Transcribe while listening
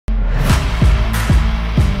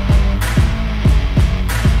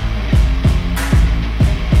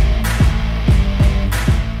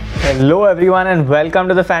Hello everyone and welcome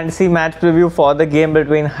to the fantasy match preview for the game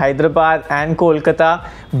between Hyderabad and Kolkata.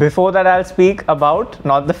 Before that, I'll speak about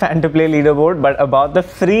not the Fan2Play leaderboard but about the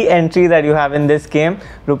free entry that you have in this game.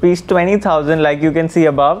 Rupees 20,000 like you can see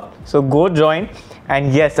above. So go join.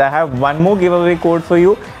 And yes, I have one more giveaway code for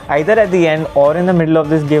you either at the end or in the middle of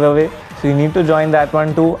this giveaway. So you need to join that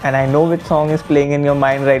one too. And I know which song is playing in your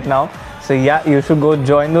mind right now. So yeah, you should go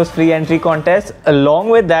join those free entry contests. Along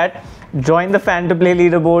with that, join the Fan2Play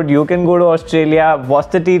leaderboard. You can go to Australia,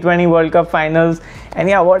 watch the T20 World Cup finals, and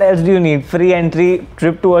yeah, what else do you need? Free entry,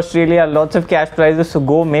 trip to Australia, lots of cash prizes. So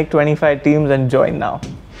go make 25 teams and join now.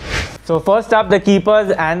 So first up, the keepers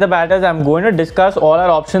and the batters. I'm going to discuss all our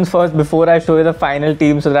options first before I show you the final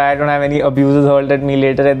team so that I don't have any abuses hurled at me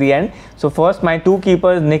later at the end. So first, my two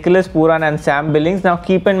keepers, Nicholas Pooran and Sam Billings. Now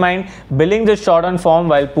keep in mind, Billings is short on form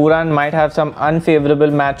while Pooran might have some unfavorable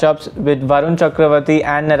matchups with Varun Chakravarti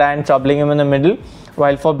and Narayan troubling him in the middle.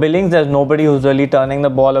 While for Billings, there's nobody who's really turning the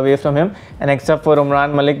ball away from him. And except for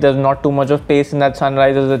Umran Malik, there's not too much of pace in that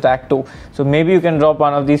Sunrisers attack too. So maybe you can drop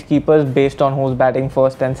one of these keepers based on who's batting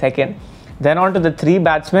first and second. Then on to the three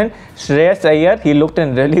batsmen, Shreyas Iyer. He looked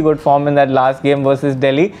in really good form in that last game versus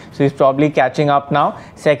Delhi. So he's probably catching up now.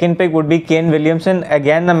 Second pick would be Kane Williamson.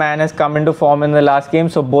 Again, the man has come into form in the last game.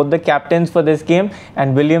 So both the captains for this game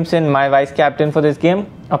and Williamson, my vice captain for this game.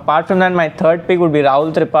 Apart from that, my third pick would be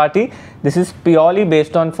Rahul Tripathi. This is purely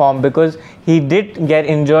based on form because he did get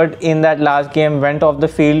injured in that last game, went off the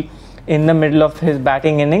field in the middle of his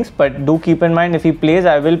batting innings, but do keep in mind if he plays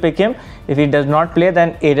I will pick him. If he does not play,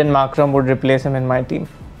 then Aiden Markram would replace him in my team.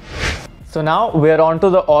 So now we're on to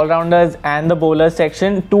the all-rounders and the bowlers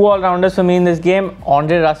section. Two all-rounders for me in this game.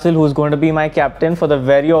 Andre Russell, who's going to be my captain for the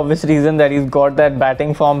very obvious reason that he's got that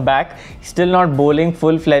batting form back. He's still not bowling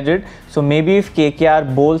full-fledged. So maybe if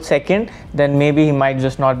KKR bowls second, then maybe he might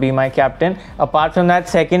just not be my captain. Apart from that,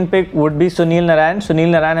 second pick would be Sunil Narayan.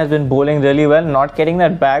 Sunil Narayan has been bowling really well, not getting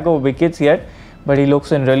that bag of wickets yet, but he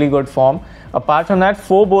looks in really good form. Apart from that,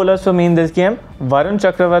 four bowlers for me in this game. Varun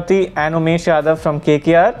Chakravarti and Umesh Yadav from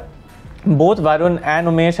KKR. Both Varun and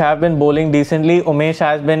Umesh have been bowling decently. Umesh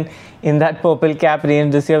has been in that purple cap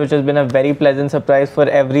range this year, which has been a very pleasant surprise for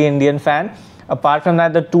every Indian fan. Apart from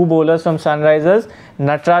that, the two bowlers from Sunrisers,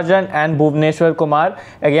 Natarajan and Bhuvneshwar Kumar.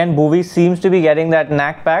 Again, Bhuvi seems to be getting that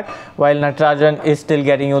knack back, while Natarajan is still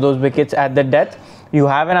getting you those wickets at the death. You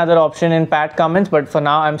have another option in Pat Cummins, but for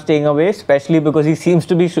now I'm staying away, especially because he seems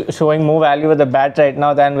to be showing more value with the bat right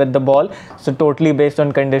now than with the ball. So totally based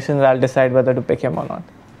on conditions, I'll decide whether to pick him or not.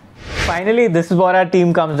 Finally, this is what our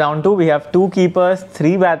team comes down to. We have two keepers,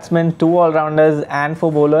 three batsmen, two all-rounders and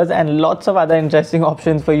four bowlers, and lots of other interesting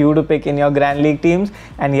options for you to pick in your Grand League teams.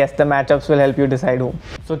 And yes, the matchups will help you decide who.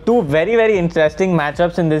 So two very interesting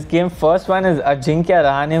matchups in this game. First one is Ajinkya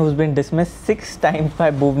Rahane, who's been dismissed 6 times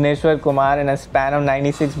by Bhuvneshwar Kumar in a span of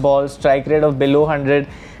 96 balls, strike rate of below 100.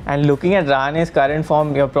 And looking at Rahane's current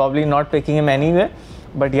form, you're probably not picking him anyway.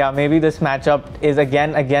 But yeah, maybe this matchup is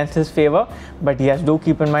again against his favor. But yes, do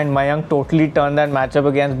keep in mind Mayank totally turned that matchup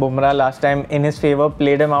against Bumrah last time in his favor,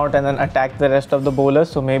 played him out and then attacked the rest of the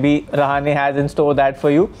bowlers. So maybe Rahane has in store that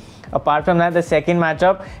for you. Apart from that, the second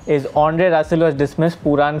matchup is Andre Russell, who has dismissed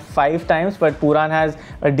Pooran 5 times, but Pooran has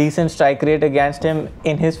a decent strike rate against him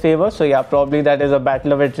in his favor. So yeah, probably that is a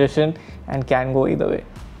battle of attrition and can go either way.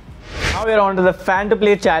 Now we're on to the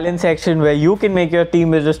Fan2Play challenge section where you can make your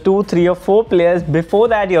team with just 2, 3 or 4 players. Before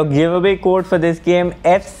that, your giveaway code for this game,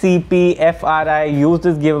 FCPFRI. Use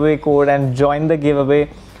this giveaway code and join the giveaway.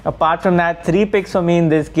 Apart from that, 3 picks for me in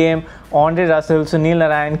this game. Andre Russell, Sunil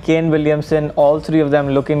Narayan, Kane Williamson, all 3 of them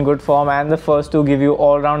look in good form, and the first 2 give you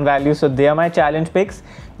all-round value. So they are my challenge picks.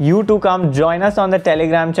 You too come join us on the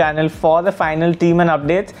Telegram channel for the final team and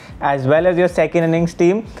updates as well as your second innings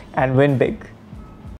team and win big.